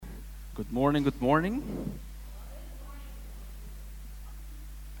Good morning, good morning.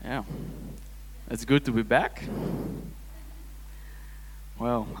 Yeah, it's good to be back.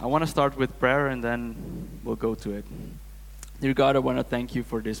 Well, I want to start with prayer and then we'll go to it. Dear God, I want to thank you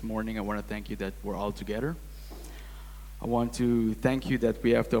for this morning. I want to thank you that we're all together. I want to thank you that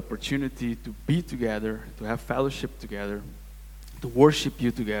we have the opportunity to be together, to have fellowship together, to worship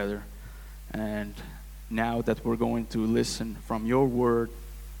you together. And now that we're going to listen from your word,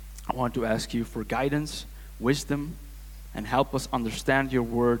 I want to ask you for guidance, wisdom, and help us understand your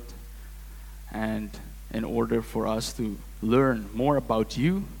word, and in order for us to learn more about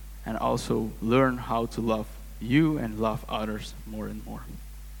you and also learn how to love you and love others more and more.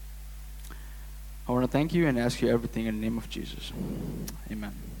 I want to thank you and ask you everything in the name of Jesus.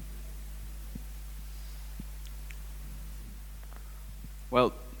 Amen.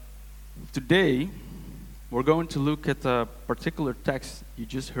 Well, today we're going to look at a particular text you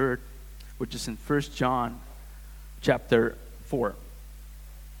just heard, which is in 1 John chapter 4.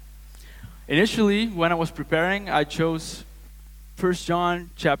 Initially, when I was preparing, I chose 1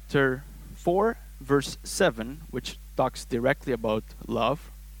 John chapter 4, verse 7, which talks directly about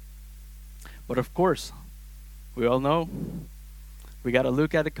love. But of course, we all know we got to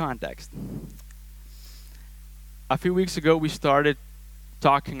look at the context. A few weeks ago, we started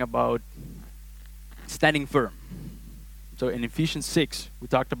talking about standing firm. So in Ephesians 6, we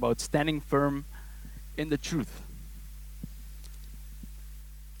talked about standing firm in the truth.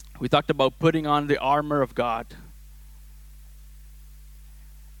 We talked about putting on the armor of God.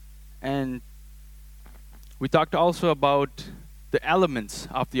 And we talked also about the elements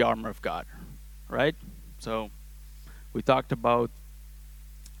of the armor of God, right? So we talked about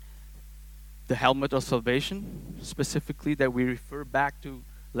the helmet of salvation, specifically that we refer back to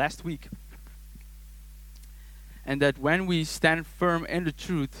last week. And that when we stand firm in the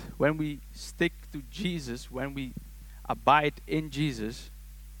truth, when we stick to Jesus, when we abide in Jesus,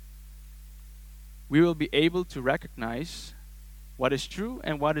 we will be able to recognize what is true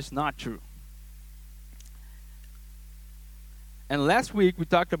and what is not true. And last week we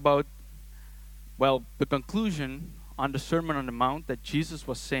talked about, the conclusion on the Sermon on the Mount that Jesus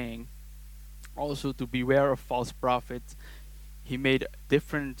was saying, also to beware of false prophets. He made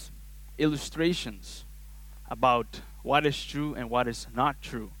different illustrations about what is true and what is not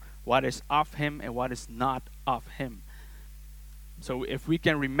true, what is of him and what is not of him. So if we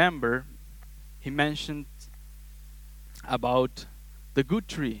can remember, he mentioned about the good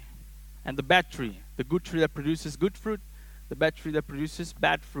tree and the bad tree. The good tree that produces good fruit, the bad tree that produces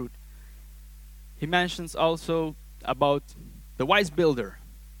bad fruit. He mentions also about the wise builder,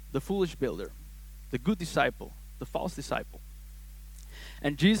 the foolish builder, the good disciple, the false disciple.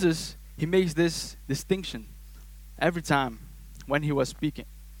 And Jesus, he makes this distinction every time when he was speaking.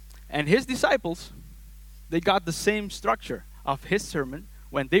 And his disciples, they got the same structure of his sermon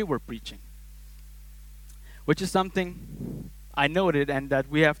when they were preaching, which is something I noted and that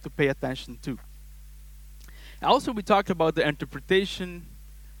we have to pay attention to. Also, we talked about the interpretation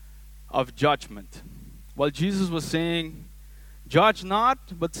of judgment. While Jesus was saying, judge not,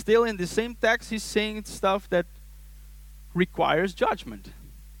 but still in the same text, he's saying stuff that requires judgment.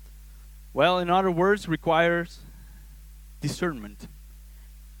 Well, in other words, requires discernment.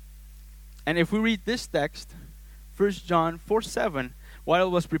 And if we read this text, 1 John 4:7, while I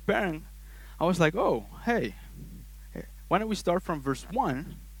was preparing, I was like, hey, why don't we start from verse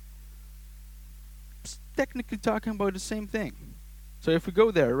 1? It's technically talking about the same thing. So if we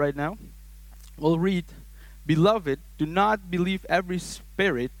go there right now, we'll read, Beloved, do not believe every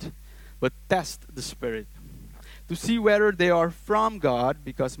spirit, but test the spirit, to see whether they are from God,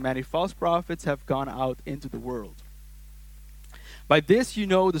 because many false prophets have gone out into the world. By this you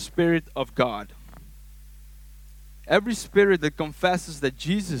know the Spirit of God. Every spirit that confesses that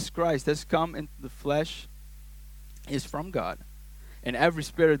Jesus Christ has come into the flesh is from God. And every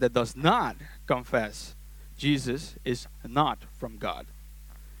spirit that does not confess Jesus is not from God.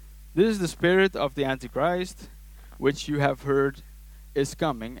 This is the spirit of the Antichrist, which you have heard is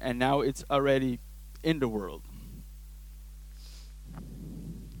coming, and now it's already in the world.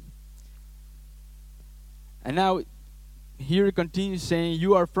 And now, here it continues saying,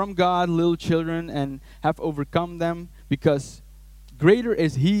 You are from God, little children, and have overcome them, because greater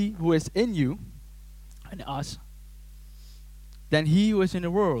is he who is in you, and us, than he who is in the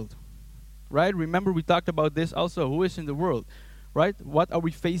world. Right? Remember, we talked about this also. Who is in the world? Right? What are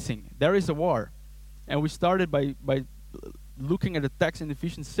we facing? There is a war. And we started by looking at the text in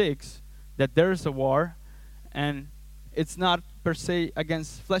Ephesians 6, that there is a war, and it's not per se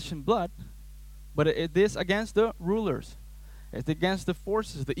against flesh and blood, but it is against the rulers It's against the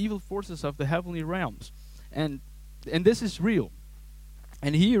forces, the evil forces of the heavenly realms. And this is real.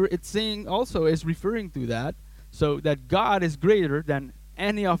 And here it's saying also is referring to that, so that God is greater than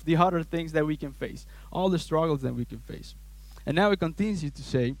any of the other things that we can face, all the struggles that we can face. And now it continues to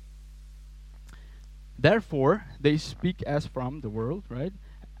say, therefore they speak as from the world, right?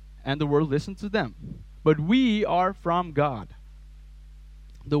 And the world listens to them. But we are from God.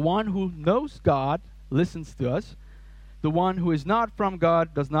 The one who knows God listens to us. The one who is not from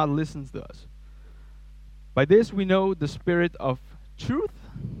God does not listen to us. By this we know the spirit of truth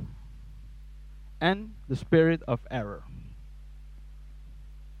and the spirit of error.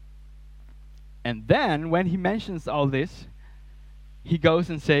 And then when he mentions all this, he goes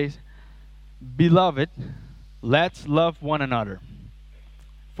and says, beloved, let's love one another.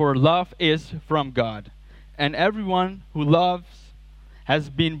 For love is from God. And everyone who loves has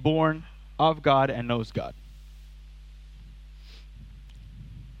been born of God and knows God.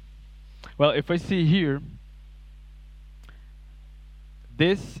 Well, if I see here,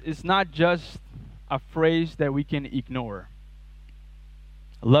 this is not just a phrase that we can ignore.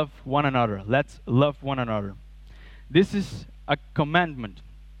 Love one another. Let's love one another. This is a commandment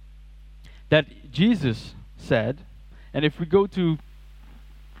that Jesus said. And if we go to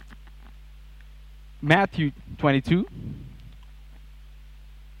Matthew 22,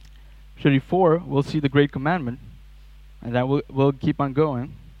 34, we'll see the great commandment. And then we'll keep on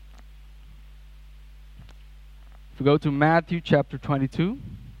going. If we go to Matthew chapter 22.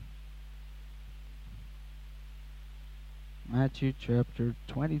 Matthew chapter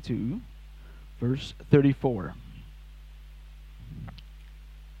 22, verse 34.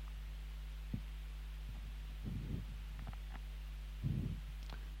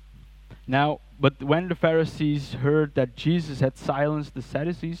 Now, but when the Pharisees heard that Jesus had silenced the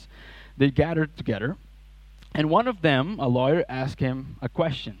Sadducees, they gathered together. And one of them, a lawyer, asked him a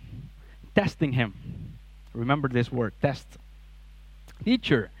question, testing him. Remember this word, test.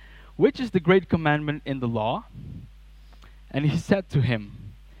 Teacher, which is the great commandment in the law? And he said to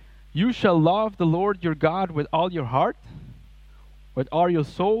him, you shall love the Lord your God with all your heart, with all your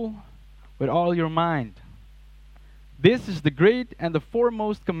soul, with all your mind. This is the great and the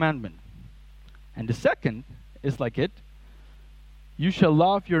foremost commandment. And the second is like it. You shall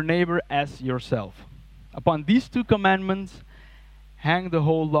love your neighbor as yourself. Upon these two commandments hang the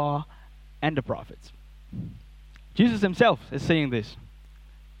whole law and the prophets. Jesus himself is saying this.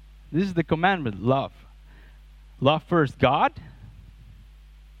 This is the commandment, love. Love first God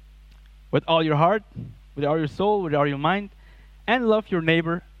with all your heart, with all your soul, with all your mind, and love your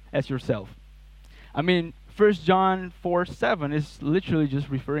neighbor as yourself. I mean, 1 John 4:7 is literally just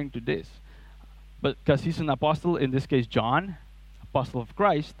referring to this. But because he's an apostle, in this case John, apostle of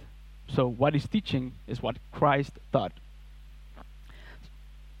Christ, so what he's teaching is what Christ taught.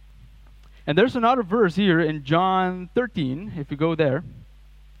 And there's another verse here in John 13, if you go there.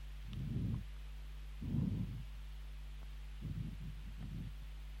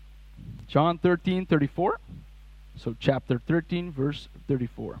 John 13:34. So chapter 13, verse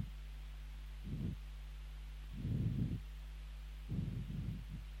 34.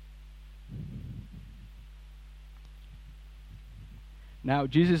 Now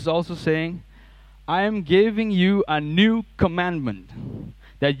Jesus is also saying, I am giving you a new commandment,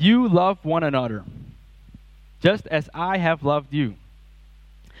 that you love one another, just as I have loved you.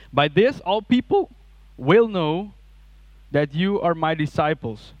 By this all people will know that you are my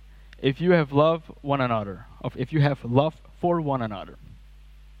disciples, if you have loved one another, if you have love for one another.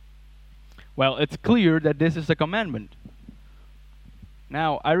 Well, it's clear that this is a commandment.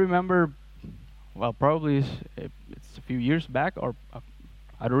 Now, I remember, well, probably it's a few years back, or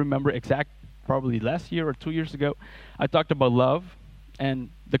I don't remember exact, probably last year or 2 years ago, I talked about love, and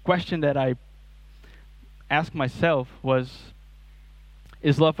the question that I asked myself was,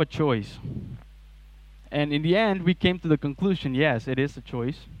 is love a choice? And in the end, we came to the conclusion, yes, it is a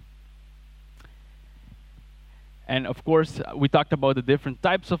choice. And of course, we talked about the different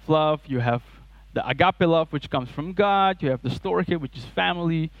types of love. You have the agape love, which comes from God. You have the storge, which is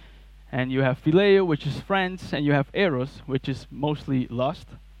family. And you have phileo, which is friends. And you have eros, which is mostly lust.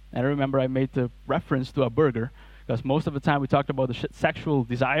 And I remember I made the reference to a burger, because most of the time we talked about the sexual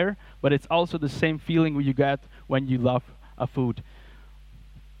desire, but it's also the same feeling you get when you love a food.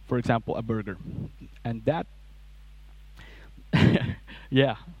 For example, a burger. And that,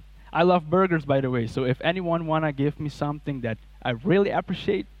 yeah. I love burgers, by the way. So if anyone want to give me something that I really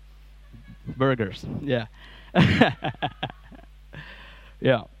appreciate, burgers. Yeah.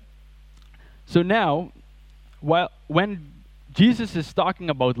 Yeah. So now, when Jesus is talking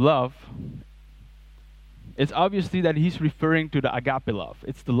about love, it's obviously that he's referring to the agape love.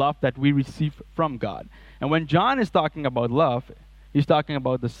 It's the love that we receive from God. And when John is talking about love, he's talking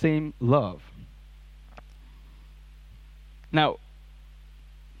about the same love. Now,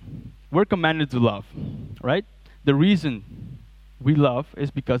 we're commanded to love, right? The reason we love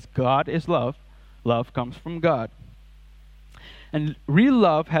is because God is love. Love comes from God. And real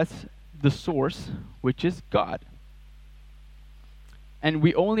love has the source, which is God. And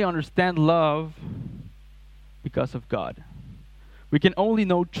we only understand love because of God. We can only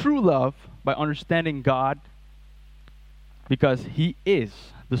know true love by understanding God because He is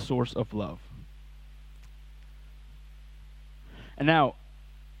the source of love. And now,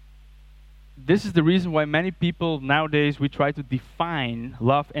 this is the reason why many people nowadays, we try to define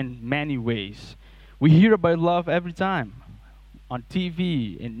love in many ways. We hear about love every time. On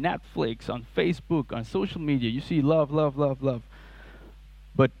TV, in Netflix, on Facebook, on social media, you see love, love, love, love.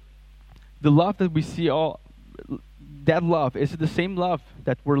 But the love that we see, that love, is it the same love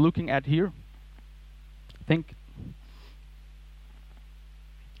that we're looking at here? Think.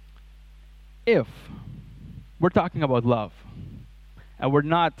 If we're talking about love, and we're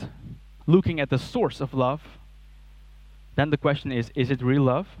not looking at the source of love, then the question is it real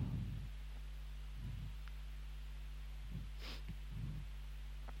love?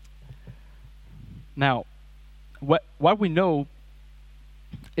 Now, what we know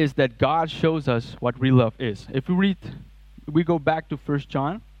is that God shows us what real love is. If we go back to 1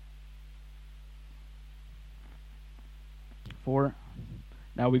 John 4.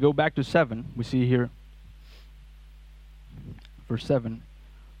 Now we go back to 7. We see here, verse 7,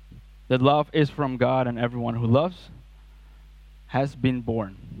 that love is from God, and everyone who loves has been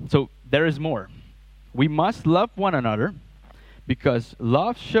born. So there is more. We must love one another because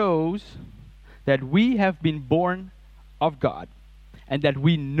love shows that we have been born of God and that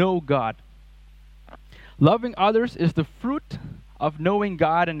we know God. Loving others is the fruit of knowing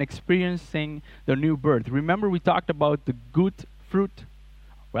God and experiencing the new birth. Remember, we talked about the good fruit,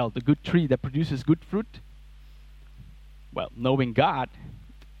 the good tree that produces good fruit. Well, knowing God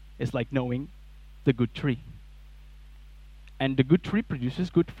is like knowing the good tree. And the good tree produces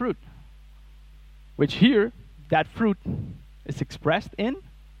good fruit, which here, that fruit is expressed in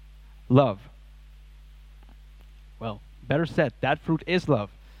love. Well, better said, that fruit is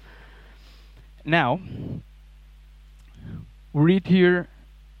love. Now, we read here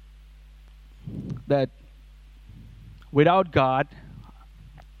that without God,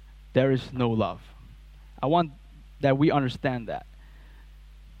 there is no love. I want that we understand that.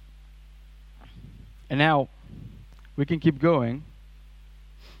 And now, we can keep going.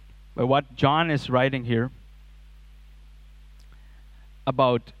 But what John is writing here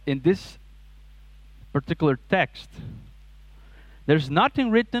about in this particular text, there's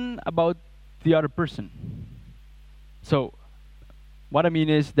nothing written about the other person. So, what I mean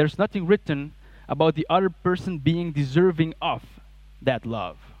is, there's nothing written about the other person being deserving of that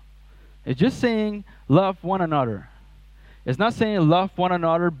love. It's just saying, love one another. It's not saying love one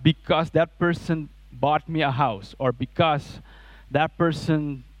another because that person bought me a house, or because that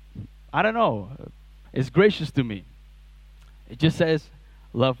person, I don't know, is gracious to me. It just says,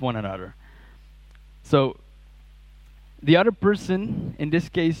 love one another. So, the other person, in this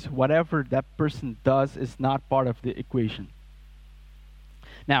case, whatever that person does, is not part of the equation.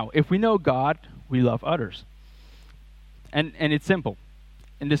 Now, if we know God, we love others. And it's simple.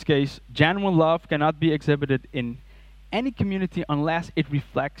 In this case, genuine love cannot be exhibited in any community unless it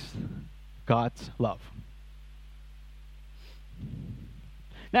reflects God's love.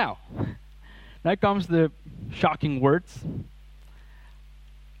 Now comes the shocking words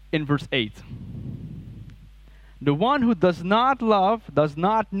in verse 8. The one who does not love does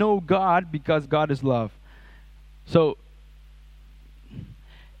not know God, because God is love. So,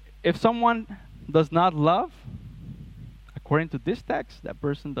 if someone does not love, according to this text, that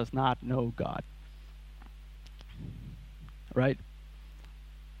person does not know God. Right?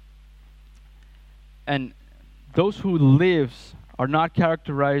 And those who lives are not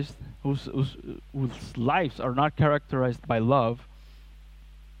characterized, whose lives are not characterized by love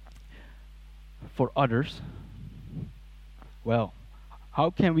for others, well,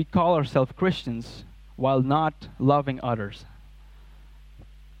 how can we call ourselves Christians while not loving others?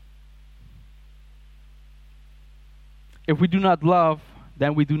 If we do not love,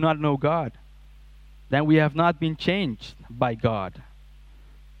 then we do not know God. Then we have not been changed by God.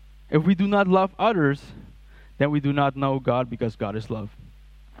 If we do not love others, then we do not know God, because God is love.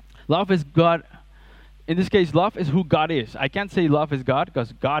 Love is God. In this case, love is who God is. I can't say love is God,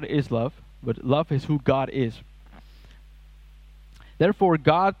 because God is love, but love is who God is. Therefore,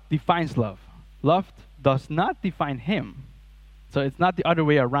 God defines love. Love does not define him. So it's not the other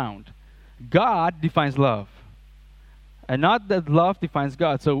way around. God defines love. And not that love defines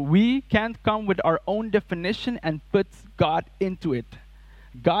God. So we can't come with our own definition and put God into it.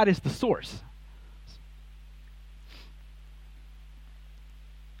 God is the source.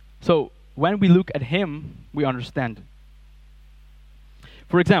 So when we look at him, we understand.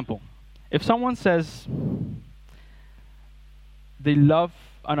 For example, if someone says they love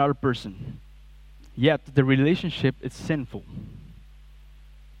another person, yet the relationship is sinful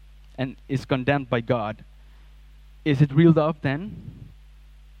and is condemned by God, is it real love then?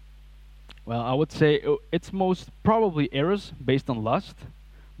 Well, I would say it's most probably eros based on lust,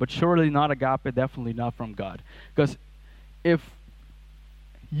 but surely not agape, definitely not from God. Because if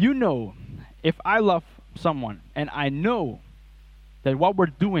I love someone and I know that what we're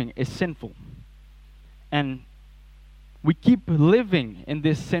doing is sinful, and we keep living in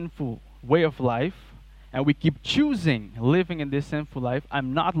this sinful way of life, and we keep choosing living in this sinful life,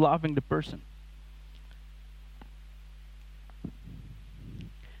 I'm not loving the person.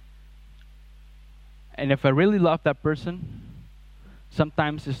 And if I really love that person,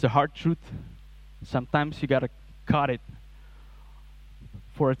 sometimes it's the hard truth. Sometimes you gotta cut it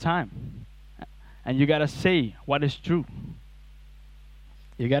for a time. And you gotta say what is true.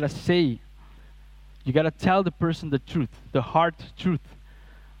 You gotta tell the person the truth, the hard truth.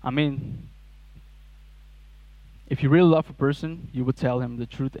 I mean, if you really love a person, you would tell him the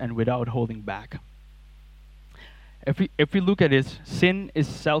truth and without holding back. If we look at it, sin is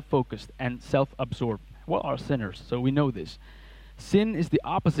self-focused and self-absorbed. Well, are sinners, so we know this. Sin is the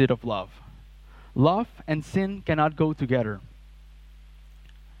opposite of love. Love and sin cannot go together.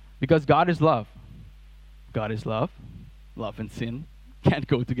 Because God is love. God is love. Love and sin can't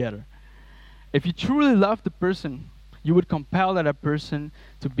go together. If you truly love the person, you would compel that person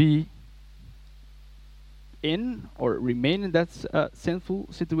to be in or remain in that sinful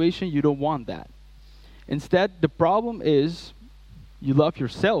situation. You don't want that. Instead, the problem is you love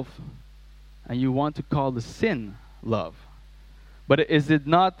yourself and you want to call the sin love. But it is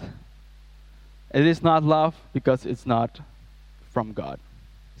not love because it's not from God.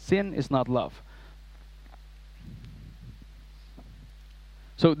 Sin is not love.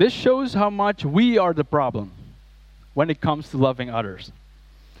 So this shows how much we are the problem when it comes to loving others.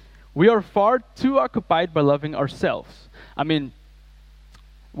 We are far too occupied by loving ourselves. I mean,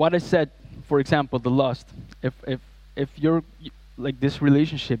 what I said, for example, the lust. If you're like this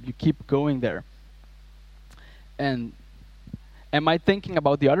relationship, you keep going there. And am I thinking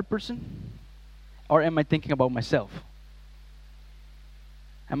about the other person? Or am I thinking about myself?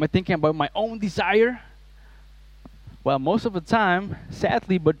 Am I thinking about my own desire? Well, most of the time,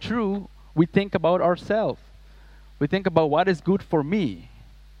 sadly but true, we think about ourselves. We think about what is good for me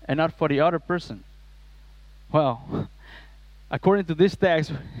and not for the other person. Well, according to this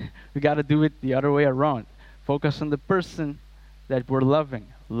text, we got to do it the other way around. Focus on the person that we're loving.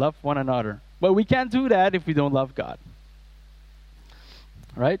 Love one another. But we can't do that if we don't love God.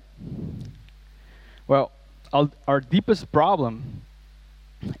 Right? Well, our deepest problem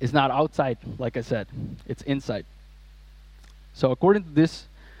is not outside, like I said. It's inside. So according to this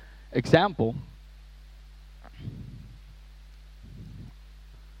example,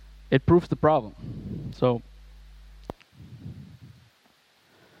 it proves the problem. So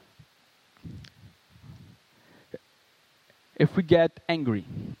if we get angry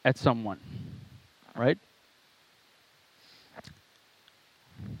at someone, right?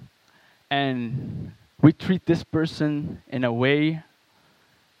 And we treat this person in a way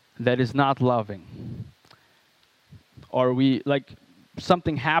that is not loving. Or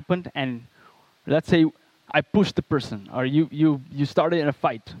something happened and let's say I pushed the person or you started in a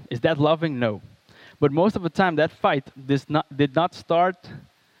fight. Is that loving? No. But most of the time that fight did not start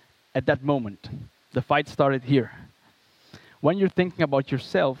at that moment. The fight started here. When you're thinking about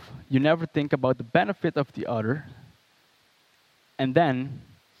yourself, you never think about the benefit of the other. And then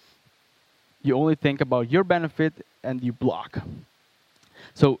you only think about your benefit and you block.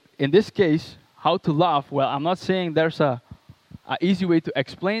 So in this case, how to love? Well, I'm not saying there's a easy way to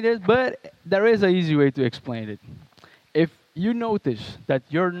explain it, but there is an easy way to explain it. If you notice that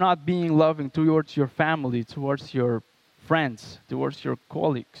you're not being loving towards your family, towards your friends, towards your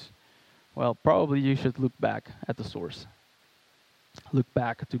colleagues, well, probably you should look back at the source. Look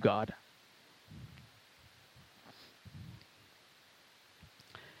back to God.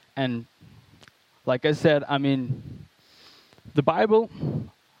 And like I said, I mean, the Bible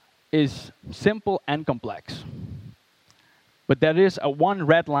is simple and complex. But there is one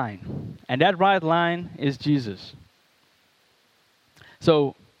red line. And that red line is Jesus.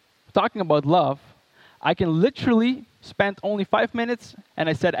 So, talking about love, I can literally spend only 5 minutes and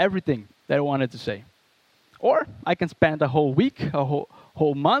I said everything that I wanted to say. Or I can spend a whole week, a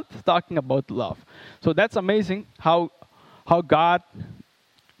whole month talking about love. So that's amazing how God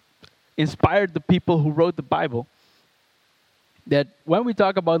inspired the people who wrote the Bible. That when we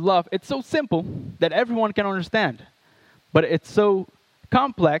talk about love, it's so simple that everyone can understand. But it's so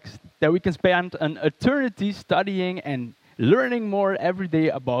complex that we can spend an eternity studying and learning more every day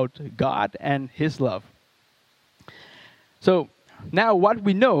about God and His love. So now what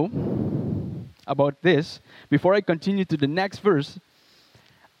we know about this, before I continue to the next verse,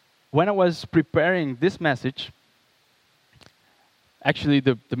 when I was preparing this message, actually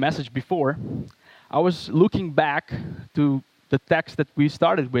the message before, I was looking back to the text that we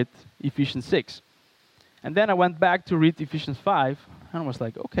started with, Ephesians 6. And then I went back to read Ephesians 5, and I was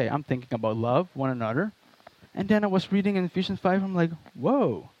like, okay, I'm thinking about love, one another. And then I was reading in Ephesians 5, I'm like,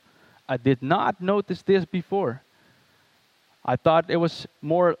 whoa, I did not notice this before. I thought it was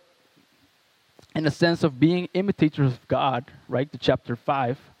more in a sense of being imitators of God, right? The chapter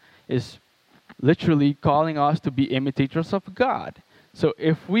 5 is literally calling us to be imitators of God. So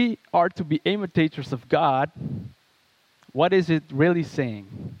if we are to be imitators of God, what is it really saying?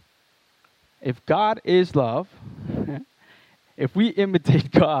 If God is love, if we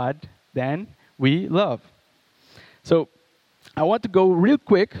imitate God, then we love. So I want to go real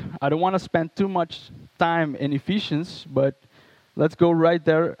quick. I don't want to spend too much time in Ephesians, but let's go right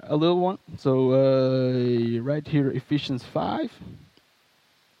there a little one. So right here, Ephesians 5.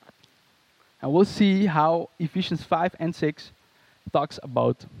 And we'll see how Ephesians 5 and 6 talks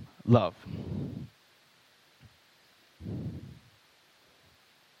about love.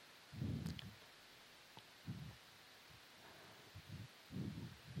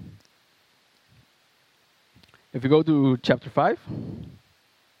 If you go to chapter 5,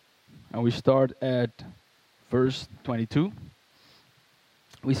 and we start at verse 22,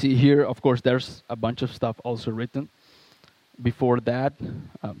 we see here, of course, there's a bunch of stuff also written. Before that,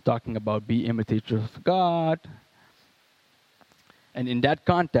 talking about be imitators of God. And in that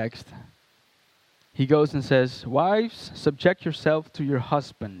context, he goes and says, wives, subject yourself to your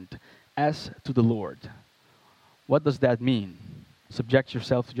husband as to the Lord. What does that mean? Subject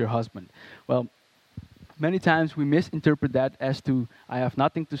yourself to your husband. Well, many times we misinterpret that as to, I have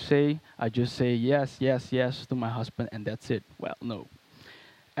nothing to say, I just say yes, yes, yes to my husband, and that's it. Well, no.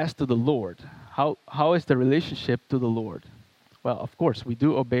 As to the Lord, how is the relationship to the Lord? Well, of course, we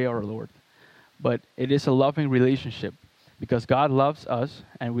do obey our Lord, but it is a loving relationship because God loves us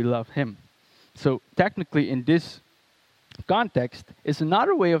and we love Him. So technically, in this context, is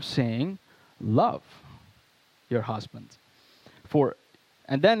another way of saying love your husband.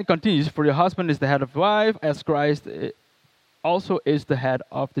 And then it continues, for your husband is the head of the wife, as Christ also is the head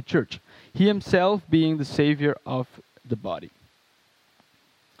of the church, He Himself being the Savior of the body.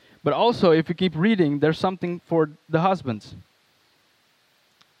 But also, if you keep reading, there's something for the husbands.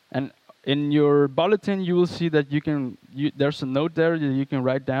 And in your bulletin, you will see that there's a note there that you can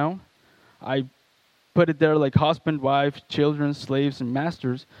write down. I put it there like husband, wife, children, slaves, and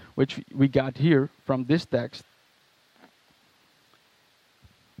masters, which we got here from this text.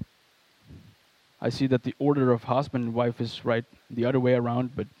 I see that the order of husband and wife is right the other way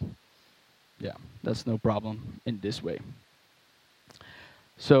around, but yeah, that's no problem in this way.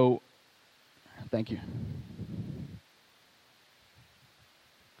 So, thank you.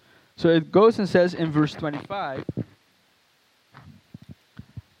 So it goes and says in verse 25,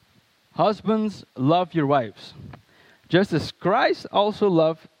 husbands, love your wives, just as Christ also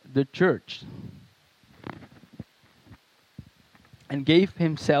loved the church and gave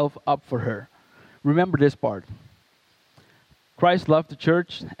Himself up for her. Remember this part. Christ loved the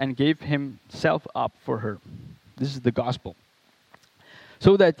church and gave Himself up for her. This is the gospel.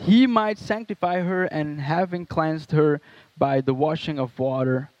 So that He might sanctify her, and having cleansed her by the washing of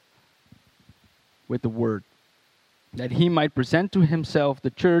water with the word, that He might present to Himself the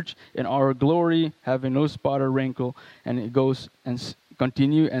church in our glory, having no spot or wrinkle. And it goes and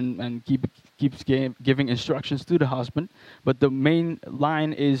continue and keeps giving instructions to the husband. But the main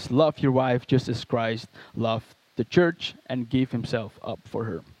line is, love your wife just as Christ loved the church and gave Himself up for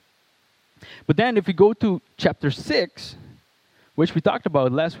her. But then if we go to chapter 6, which we talked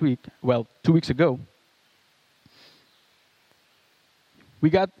about last week, 2 weeks ago, we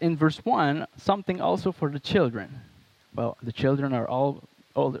got in verse 1 something also for the children. Well, the children are all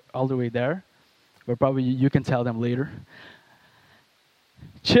the way there, but probably you can tell them later.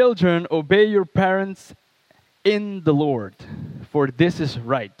 Children, obey your parents in the Lord, for this is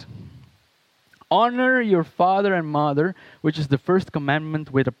right. Honor your father and mother, which is the first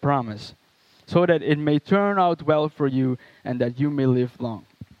commandment with a promise, so that it may turn out well for you and that you may live long.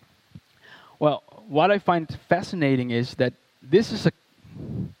 Well, what I find fascinating is that this is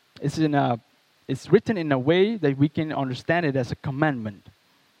it's written in a way that we can understand it as a commandment.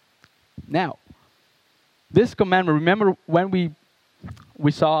 Now, this commandment, remember when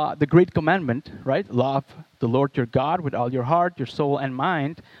we saw the great commandment, right? Love the Lord your God with all your heart, your soul, and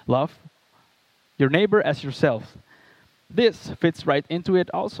mind. Love your neighbor as yourself. This fits right into it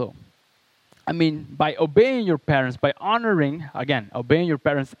also. I mean, by obeying your parents, by honoring, again, obeying your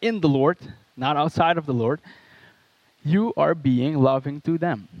parents in the Lord, not outside of the Lord, you are being loving to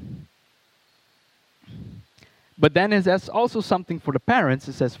them. But then that's also something for the parents.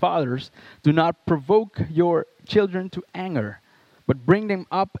 It says, fathers, do not provoke your children to anger, but bring them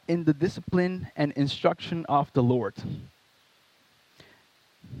up in the discipline and instruction of the Lord.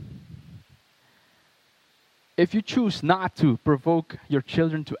 If you choose not to provoke your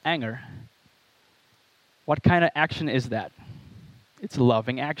children to anger, what kind of action is that? It's a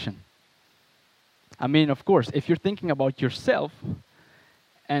loving action. I mean, of course, if you're thinking about yourself,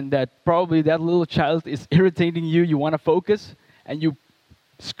 and that probably that little child is irritating you, you want to focus, and you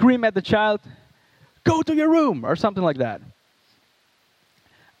scream at the child, go to your room, or something like that.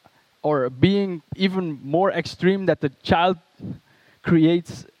 Or being even more extreme, that the child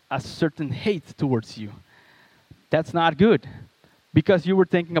creates a certain hate towards you. That's not good, because you were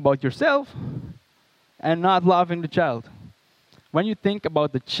thinking about yourself and not loving the child. When you think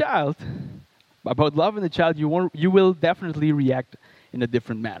about the child, about loving the child, you will definitely react in a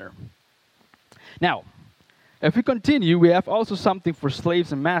different manner. Now, if we continue, we have also something for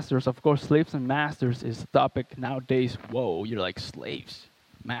slaves and masters. Of course, slaves and masters is a topic nowadays. Whoa, you're like slaves,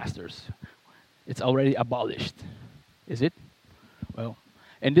 masters. It's already abolished. Is it? Well,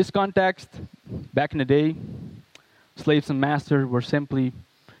 in this context, back in the day, slaves and masters were simply,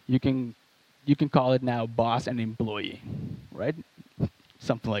 you can call it now boss and employee, right?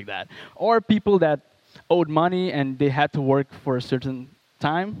 Something like that. Or people that owed money and they had to work for a certain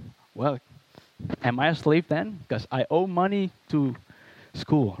time. Well, am I a slave then? Because I owe money to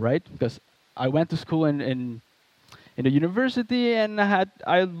school, right? Because I went to school in the university and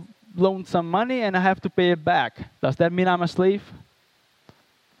I loaned some money and I have to pay it back. Does that mean I'm a slave?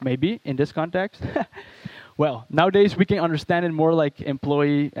 Maybe in this context. Well, nowadays we can understand it more like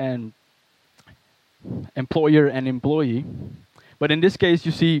employee and employer and employee. But in this case,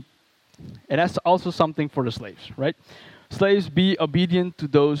 you see, and that's also something for the slaves, right? Slaves, be obedient to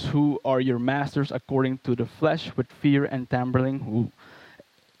those who are your masters according to the flesh with fear and trembling,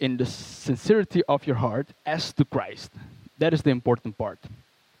 in the sincerity of your heart as to Christ. That is the important part.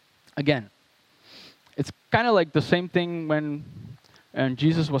 Again, it's kind of like the same thing when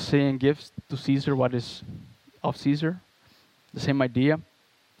Jesus was saying, give to Caesar what is of Caesar. The same idea.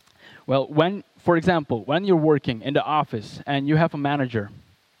 Well, for example, when you're working in the office and you have a manager,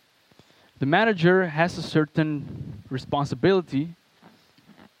 the manager has a certain responsibility,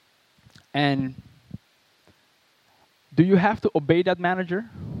 and do you have to obey that manager?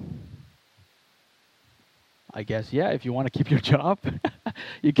 I guess, yeah, if you want to keep your job,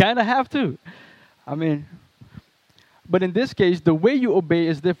 you kind of have to. I mean, but in this case, the way you obey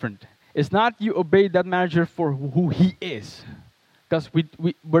is different. It's not you obey that manager for who he is, because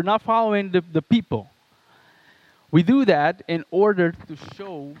we're not following the people. We do that in order to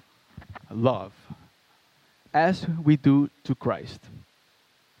show love as we do to Christ.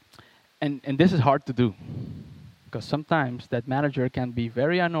 And this is hard to do, because sometimes that manager can be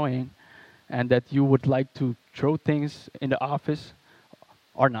very annoying and that you would like to throw things in the office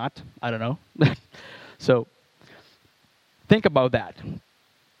or not. I don't know. So think about that.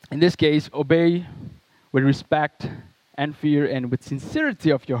 In this case, obey with respect and fear and with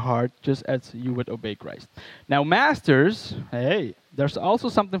sincerity of your heart, just as you would obey Christ. Now, masters, hey, there's also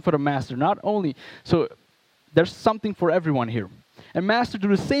something for the master. Not only, so there's something for everyone here. And master do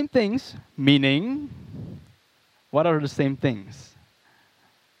the same things, meaning, what are the same things?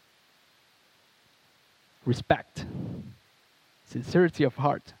 Respect, sincerity of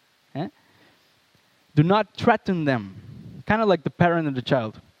heart. Eh? Do not threaten them, kind of like the parent and the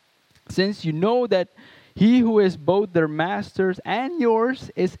child. Since you know that he who is both their masters and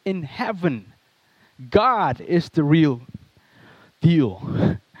yours is in heaven. God is the real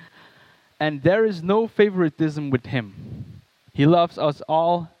deal. And there is no favoritism with him. He loves us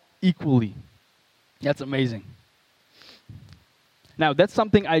all equally. That's amazing. Now, that's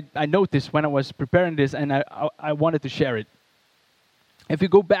something I noticed when I was preparing this, and I wanted to share it. If you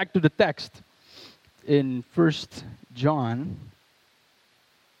go back to the text in 1 John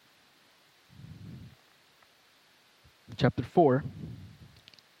chapter 4,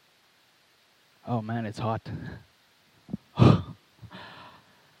 Oh man, it's hot.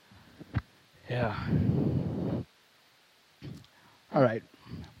 Yeah. All right.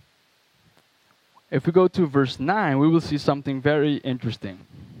 If we go to verse 9, we will see something very interesting.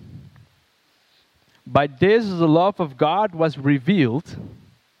 By this the love of God was revealed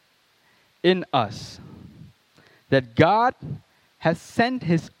in us, that God has sent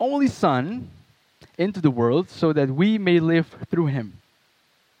his only Son into the world so that we may live through him.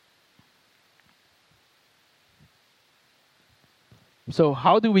 So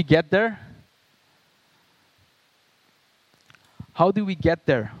how do we get there? How do we get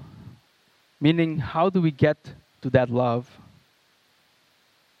there? Meaning, how do we get to that love?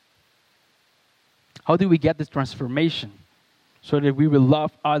 How do we get this transformation so that we will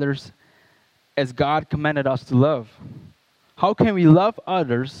love others as God commanded us to love? How can we love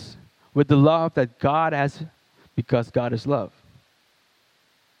others with the love that God has, because God is love?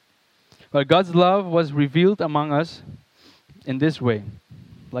 Well, God's love was revealed among us in this way.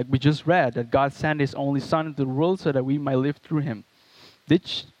 Like we just read, that God sent his only Son into the world so that we might live through him.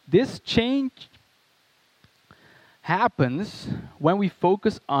 This change happens when we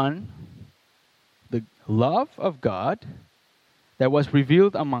focus on the love of God that was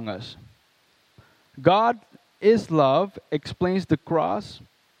revealed among us. God is love explains the cross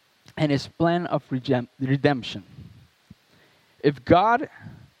and his plan of redemption. If God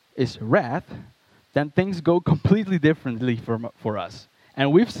is wrath, then things go completely differently for us.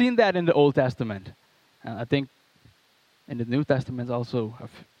 And we've seen that in the Old Testament. And I think in the New Testament also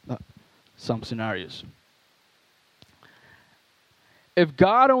some scenarios. If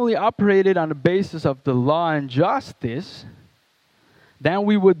God only operated on the basis of the law and justice, then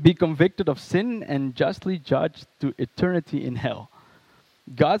we would be convicted of sin and justly judged to eternity in hell.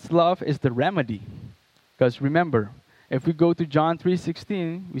 God's love is the remedy. Because remember, if we go to John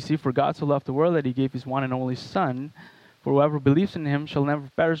 3:16, we see, for God so loved the world that he gave his one and only Son, for whoever believes in him shall never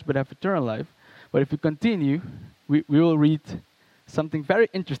perish but have eternal life. But if we continue, we will read something very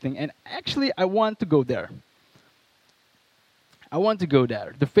interesting. And actually, I want to go there.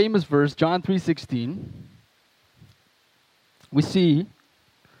 The famous verse, John 3:16. We see,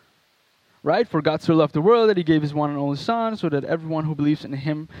 right? For God so loved the world that he gave his one and only Son, so that everyone who believes in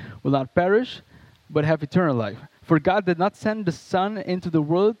him will not perish, but have eternal life. For God did not send the Son into the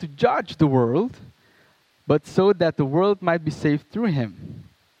world to judge the world, but so that the world might be saved through him.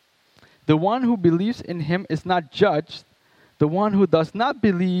 The one who believes in him is not judged. The one who does not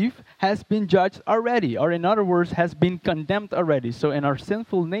believe has been judged already, or in other words, has been condemned already. So in our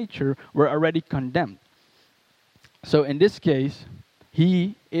sinful nature, we're already condemned. So in this case,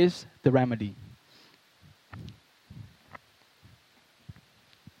 he is the remedy.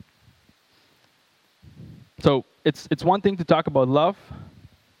 So it's one thing to talk about love,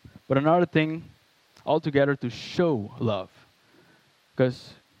 but another thing altogether to show love.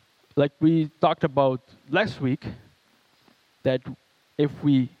 Because like we talked about last week, that if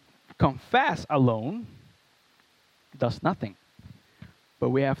we confess alone, it does nothing. But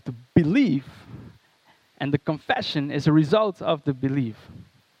we have to believe, and the confession is a result of the belief.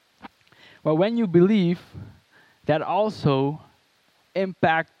 Well, when you believe, that also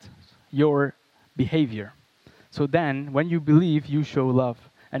impacts your behavior. So then, when you believe, you show love,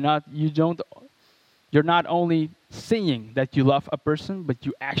 and you're not only saying that you love a person, but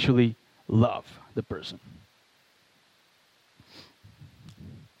you actually love the person.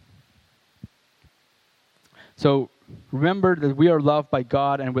 So remember that we are loved by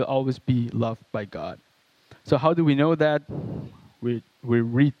God and will always be loved by God. So how do we know that? We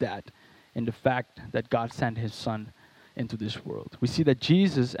read that in the fact that God sent his Son into this world. We see that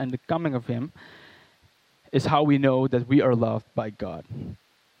Jesus and the coming of him is how we know that we are loved by God.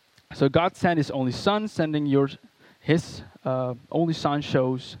 So God sent his only Son. Sending his only Son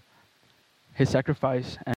shows his sacrifice and